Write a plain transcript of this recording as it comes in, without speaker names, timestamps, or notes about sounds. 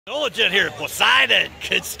NOLA Gent here, Poseidon.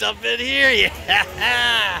 Good stuff in here,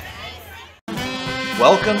 yeah.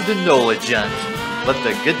 Welcome to NOLA Gent. Let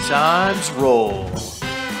the good times roll.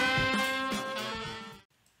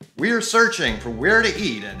 We are searching for where to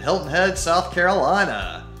eat in Hilton Head, South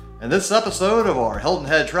Carolina. In this episode of our Hilton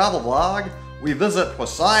Head travel vlog, we visit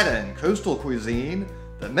Poseidon Coastal Cuisine,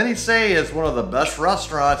 that many say is one of the best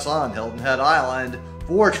restaurants on Hilton Head Island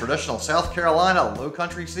for traditional South Carolina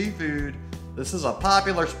low-country seafood. This is a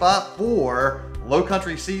popular spot for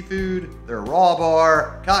low-country seafood, their raw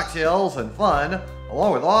bar, cocktails, and fun,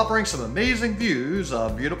 along with offering some amazing views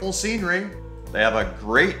of beautiful scenery. They have a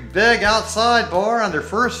great big outside bar on their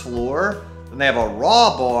first floor. Then they have a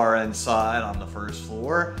raw bar inside on the first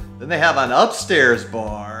floor. Then they have an upstairs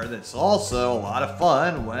bar that's also a lot of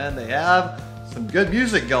fun when they have some good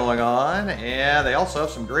music going on, and they also have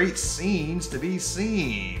some great scenes to be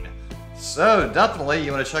seen. So definitely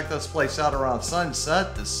you want to check this place out around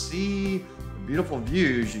sunset to see the beautiful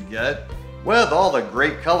views you get with all the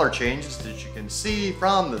great color changes that you can see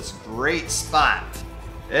from this great spot.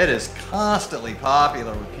 It is constantly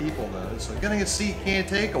popular with people though, so getting a seat can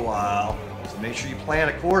take a while, so make sure you plan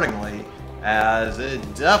accordingly, as it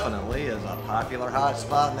definitely is a popular hot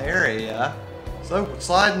spot in the area. So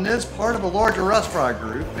Poseidon is part of a larger restaurant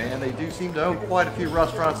group, and they do seem to own quite a few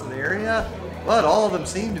restaurants in the area, but all of them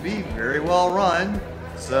seem to be very well run.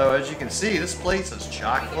 So as you can see, this place is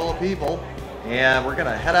chock full of people, and we're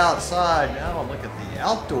gonna head outside now and look at the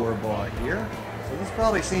outdoor bar here. So this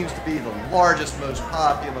probably seems to be the largest, most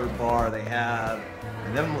popular bar they have.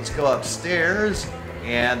 And then let's go upstairs,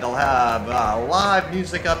 and they'll have live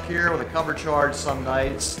music up here with a cover charge some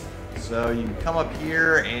nights. So you can come up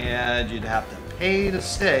here and you'd have to pay to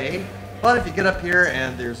stay. But if you get up here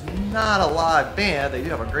and there's not a live band, they do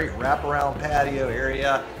have a great wraparound patio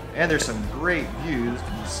area, and there's some great views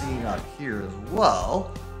to be seen up here as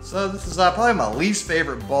well. So this is probably my least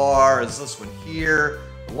favorite bar, is this one here.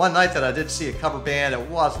 One night that I did see a cover band, it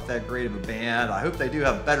wasn't that great of a band. I hope they do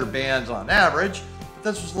have better bands on average, but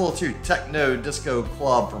this was a little too techno disco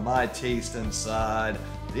club for my taste inside.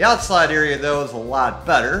 The outside area though is a lot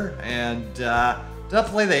better, and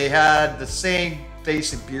definitely they had the same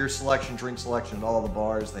basic beer selection, drink selection at all the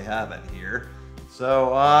bars they have in here.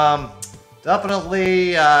 So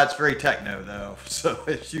definitely it's very techno though, so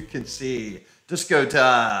as you can see, disco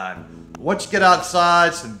time. Once you get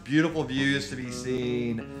outside, some beautiful views to be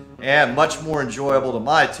seen, and much more enjoyable to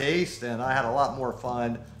my taste, and I had a lot more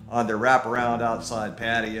fun on the wraparound outside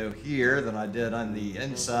patio here than I did on the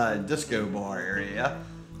inside disco bar area.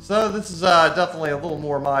 So this is definitely a little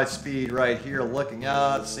more my speed right here, looking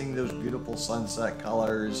out, seeing those beautiful sunset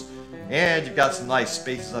colors, and you've got some nice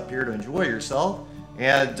spaces up here to enjoy yourself.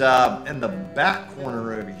 And in the back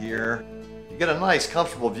corner over here, you get a nice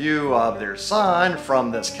comfortable view of their sign from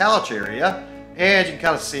this couch area, and you can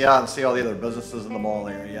kind of see out and see all the other businesses in the mall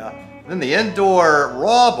area. And then the indoor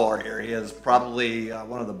raw bar area is probably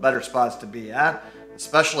one of the better spots to be at,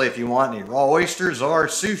 especially if you want any raw oysters or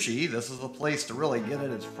sushi. This is the place to really get it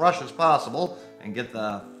as fresh as possible and get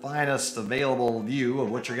the finest available view of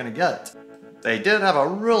what you're going to get. They did have a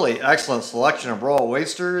really excellent selection of raw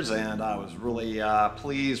oysters, and I was really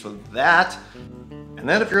pleased with that. And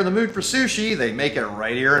then if you're in the mood for sushi, they make it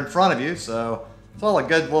right here in front of you, so it's all a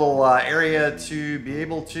good little area to be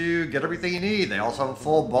able to get everything you need. They also have a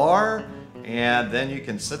full bar, and then you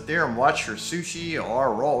can sit there and watch your sushi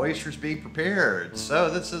or raw oysters being prepared. So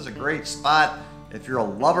this is a great spot if you're a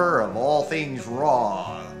lover of all things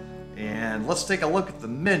raw. And let's take a look at the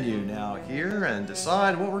menu now here and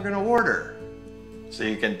decide what we're going to order. So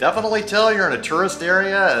you can definitely tell you're in a tourist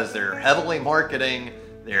area, as they're heavily marketing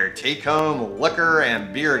their take-home liquor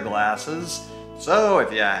and beer glasses. So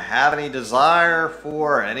if you have any desire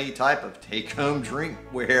for any type of take-home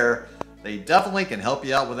drinkware, they definitely can help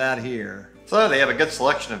you out with that here. So they have a good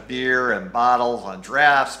selection of beer and bottles on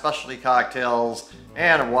draft, specialty cocktails,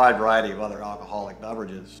 and a wide variety of other alcoholic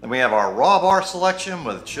beverages. Then we have our raw bar selection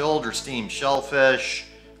with chilled or steamed shellfish,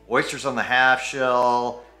 oysters on the half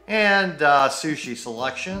shell, and sushi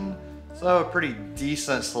selection. So a pretty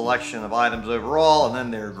decent selection of items overall, and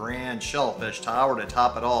then their grand shellfish tower to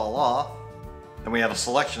top it all off. Then we have a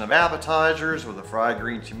selection of appetizers with a fried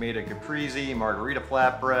green tomato caprese, margarita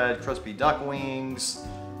flatbread, crispy duck wings,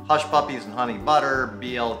 hush puppies and honey butter,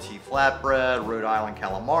 BLT flatbread, Rhode Island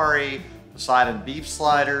calamari, Poseidon beef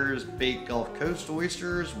sliders, baked Gulf Coast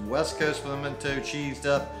oysters, West Coast pimento cheese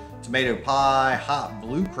dip, tomato pie, hot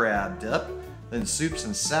blue crab dip, then soups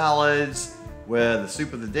and salads with the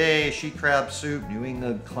soup of the day, sheet crab soup, New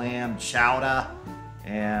England clam chowder,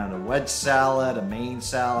 and a wedge salad, a Maine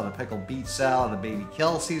salad, a pickled beet salad, a baby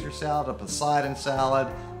kell Caesar salad, a Poseidon salad,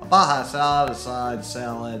 Baja salad, a side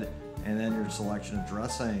salad, and then your selection of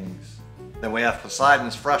dressings. Then we have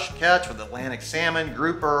Poseidon's Fresh Catch with Atlantic salmon,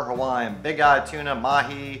 grouper, Hawaiian big-eye tuna,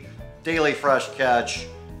 mahi, daily fresh catch,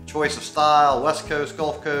 choice of style, West Coast,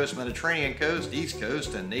 Gulf Coast, Mediterranean Coast, East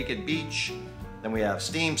Coast, and Naked Beach. Then we have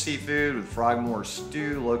steamed seafood with Frogmore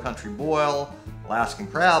stew, low country boil, Alaskan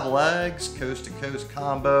crab legs, coast to coast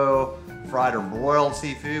combo, fried or broiled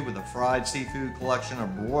seafood with a fried seafood collection, a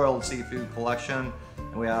broiled seafood collection.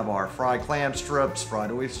 And we have our fried clam strips,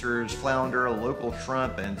 fried oysters, flounder, local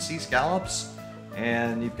shrimp, and sea scallops.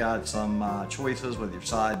 And you've got some choices with your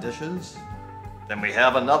side dishes. Then we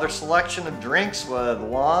have another selection of drinks with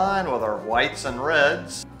wine with our whites and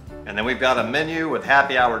reds. And then we've got a menu with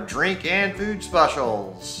happy hour drink and food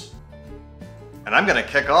specials. And I'm gonna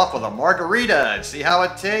kick off with a margarita and see how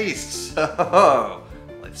it tastes.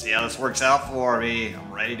 Let's see how this works out for me.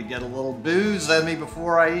 I'm ready to get a little booze in me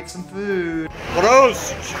before I eat some food.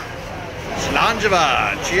 Prost!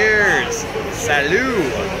 Slanjava! Cheers! Salut!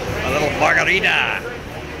 A little margarita!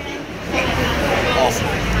 Awesome.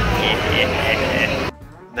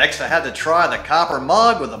 Next I had to try the copper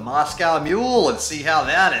mug with a Moscow Mule and see how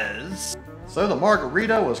that is. So the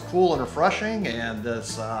margarita was cool and refreshing, and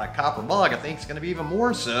this copper mug I think is going to be even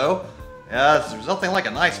more so. There's nothing like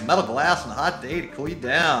a nice metal glass on a hot day to cool you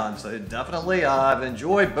down. So definitely I've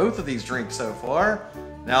enjoyed both of these drinks so far.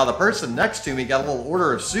 Now the person next to me got a little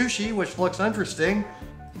order of sushi, which looks interesting.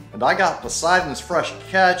 And I got Poseidon's Fresh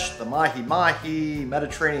Catch, the mahi-mahi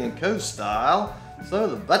Mediterranean Coast style. So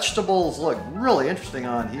the vegetables look really interesting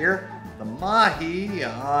on here. The mahi,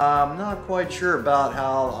 I'm not quite sure about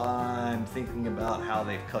how I'm thinking about how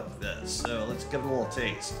they've cooked this. So let's give it a little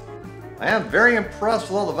taste. I am very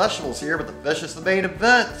impressed with all the vegetables here, but the fish is the main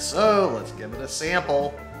event. So let's give it a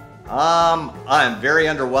sample. I'm very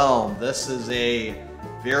underwhelmed. This is a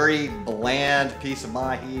very bland piece of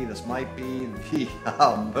mahi. This might be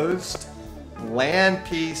the most bland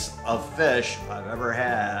piece of fish I've ever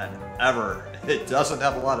had, ever. It doesn't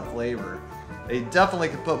have a lot of flavor. They definitely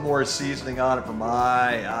could put more seasoning on it for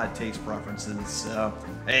my taste preferences. So,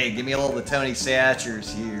 hey, give me a little of the Tony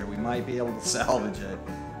Satchers here. We might be able to salvage it.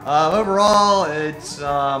 Overall, it's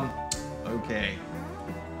okay.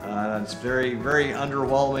 It's very, very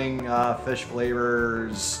underwhelming fish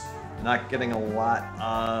flavors. Not getting a lot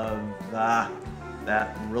of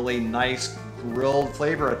that really nice grilled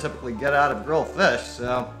flavor I typically get out of grilled fish.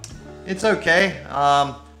 So, it's okay.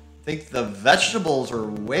 I think the vegetables are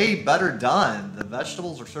way better done. The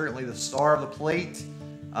vegetables are certainly the star of the plate.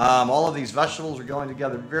 All of these vegetables are going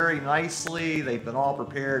together very nicely. They've been all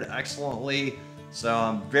prepared excellently. So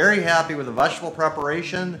I'm very happy with the vegetable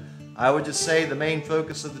preparation. I would just say the main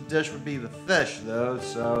focus of the dish would be the fish though.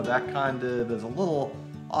 So that kind of is a little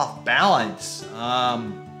off balance.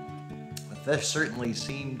 The fish certainly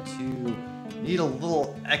seem to need a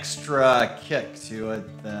little extra kick to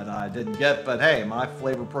it that I didn't get, but hey, my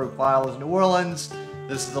flavor profile is New Orleans.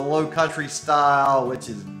 This is the low country style, which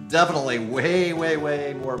is definitely way, way,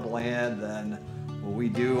 way more bland than what we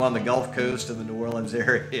do on the Gulf Coast of the New Orleans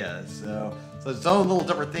area. So it's its own little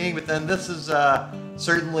different thing, but then this is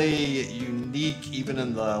certainly unique even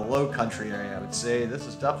in the low country area, I would say. This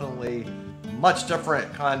is definitely a much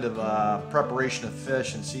different kind of preparation of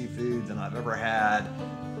fish and seafood than I've ever had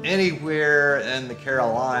anywhere in the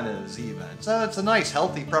Carolinas even. So it's a nice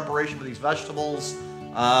healthy preparation for these vegetables.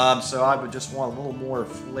 So I would just want a little more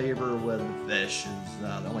flavor with the fish is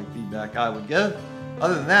the only feedback I would give.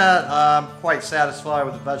 Other than that, I'm quite satisfied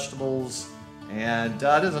with the vegetables. And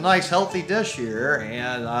it is a nice healthy dish here.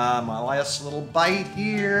 And my last little bite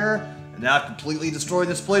here. And now I've completely destroyed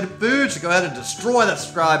this plate of food. So go ahead and destroy that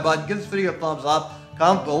subscribe button. Give this video a thumbs up.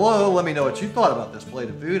 Comment below, let me know what you thought about this plate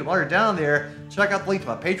of food. And while you're down there, check out the link to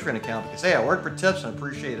my Patreon account because, hey, I work for tips and I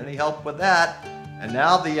appreciate any help with that. And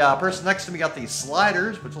now the person next to me got these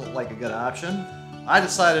sliders, which look like a good option. I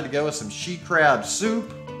decided to go with some she crab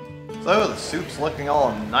soup. So the soup's looking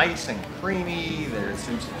all nice and creamy. There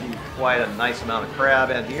seems to be quite a nice amount of crab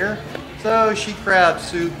in here. So she crab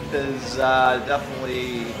soup is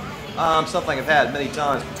definitely something I've had many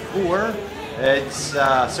times before. It's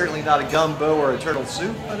certainly not a gumbo or a turtle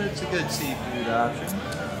soup, but it's a good seafood option.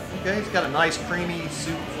 Okay, it's got a nice creamy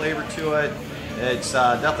soup flavor to it. It's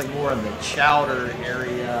definitely more in the chowder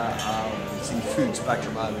area of the seafood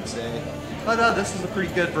spectrum, I would say. But this is a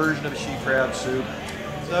pretty good version of a she crab soup.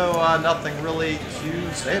 So nothing really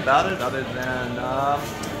to say about it other than,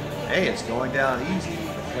 hey, it's going down easy.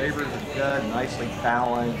 The flavors are good, nicely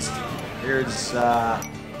balanced. Here's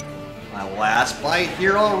my last bite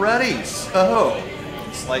here already. So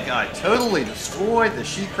it's like I totally destroyed the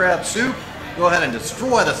she crab soup. go ahead and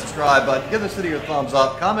destroy the subscribe button. Give this video a thumbs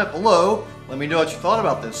up. Comment below. Let me know what you thought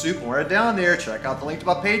about this soup. And while you're down there, check out the link to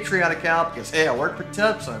my Patreon account because, hey, I work for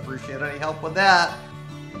tips and I appreciate any help with that.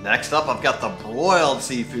 Next up, I've got the broiled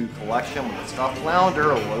seafood collection with the stuffed flounder,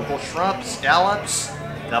 local shrimp, scallops,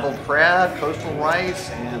 deviled crab, coastal rice,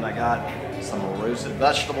 and I got some roasted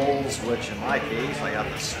vegetables, which in my case, I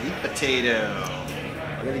got the sweet potato.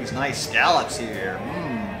 Look at these nice scallops here.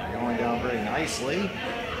 They're going down very nicely.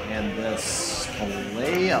 And this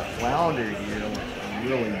fillet of flounder here looks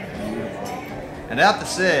really beautiful. And I have to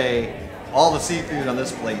say, all the seafood on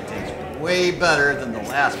this plate tastes way better than the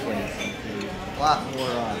last plate of seafood. A lot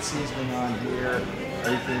more seasoning on here.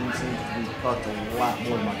 Everything seems to be cooked a lot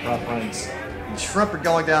more to my preference. The shrimp are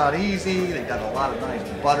going down easy. They got a lot of nice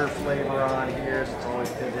butter flavor on here, so it's always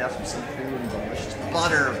good to have some seafood and delicious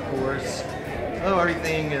butter, of course. So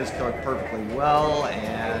everything is cooked perfectly well,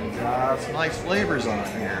 and some nice flavors on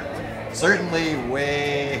here. Certainly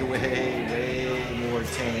way more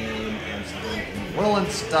tame and some New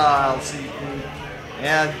Orleans style seafood.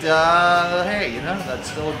 And hey, you know, that's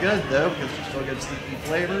still good though, because you still get seafood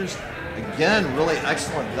flavors. Again, really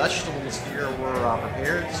excellent vegetables here were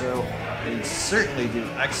prepared, so they certainly do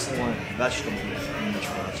excellent vegetables in this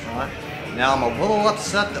restaurant. Now, I'm a little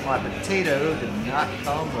upset that my potato did not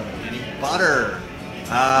come with any butter.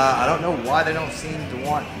 I don't know why they don't seem to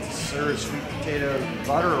want to serve sweet potato with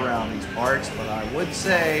butter around these parts, but I would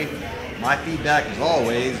say my feedback, as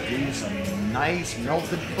always, do some nice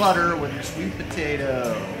melted butter with your sweet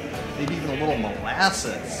potato. Maybe even a little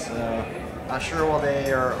molasses. Not sure why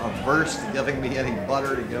they are averse to giving me any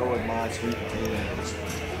butter to go with my sweet potatoes.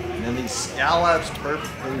 And then these scallops,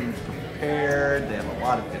 perfectly prepared. They have a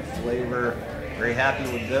lot of good flavor. Very happy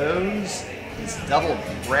with those. This deviled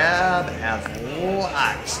crab has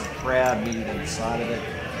lots of crab meat inside of it.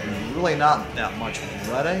 There's really not that much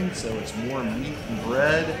breading, so it's more meat and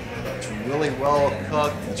bread. It's really well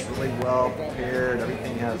cooked. It's really well prepared.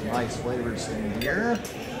 Everything has nice flavors in here.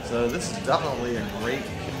 So this is definitely a great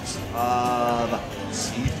piece of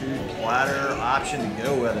seafood platter option to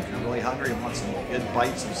go with if you're really hungry and want some good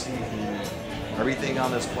bites of seafood. Everything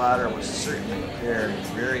on this platter was certainly prepared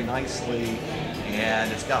very nicely,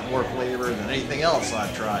 and it's got more flavor than anything else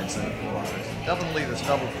I've tried so far. So definitely this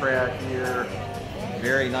double crab here,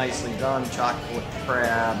 very nicely done. Chocolate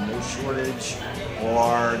crab, no shortage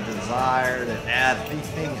or desire to add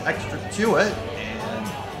anything extra to it. And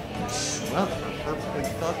the shrimp are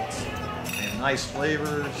perfectly cooked. They have nice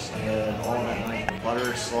flavors and all that nice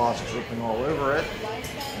butter sauce dripping all over it.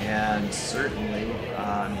 And certainly you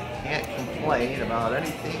can't complain about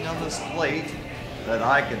anything on this plate that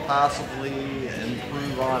I could possibly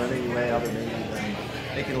improve on in any way other maybe than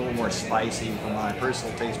making it a little more spicy for my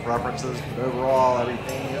personal taste preferences. But overall,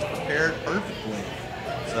 everything is prepared perfectly.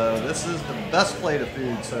 So this is the best plate of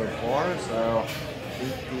food so far. So I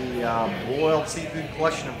think the boiled seafood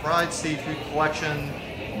collection and fried seafood collection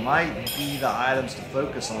might be the items to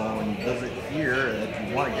focus on when you visit here if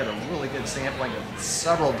you want to get a really good sampling of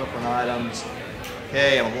several different items.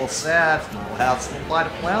 Okay, I'm a little sad. We'll have some flight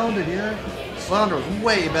of flounder here. Flounder was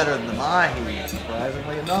way better than the mahi,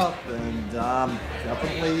 surprisingly enough. And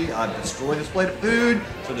definitely, I've destroyed this plate of food.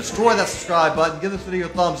 So destroy that subscribe button. Give this video a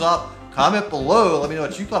thumbs up. Comment below. Let me know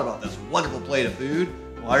what you thought about this wonderful plate of food.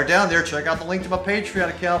 While you're down there, check out the link to my Patreon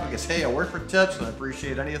account because, hey, I work for tips and I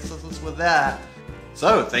appreciate any assistance with that.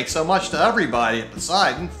 So, thanks so much to everybody at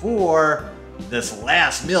Poseidon for this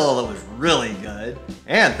last meal that was really good.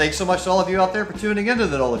 And thanks so much to all of you out there for tuning into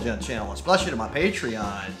the NOLA Gent Channel, especially to my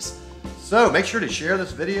Patreons. So, make sure to share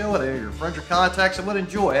this video with any of your friends or contacts that would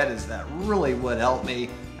enjoy it, as that really would help me,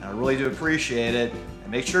 and I really do appreciate it.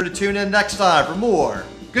 And make sure to tune in next time for more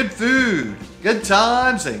good food, good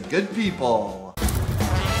times, and good people.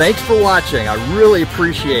 Thanks for watching. I really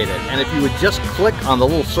appreciate it. And if you would just click on the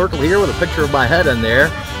little circle here with a picture of my head in there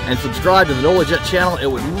and subscribe to the NOLA Gent channel, it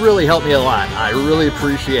would really help me a lot. I really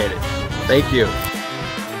appreciate it. Thank you.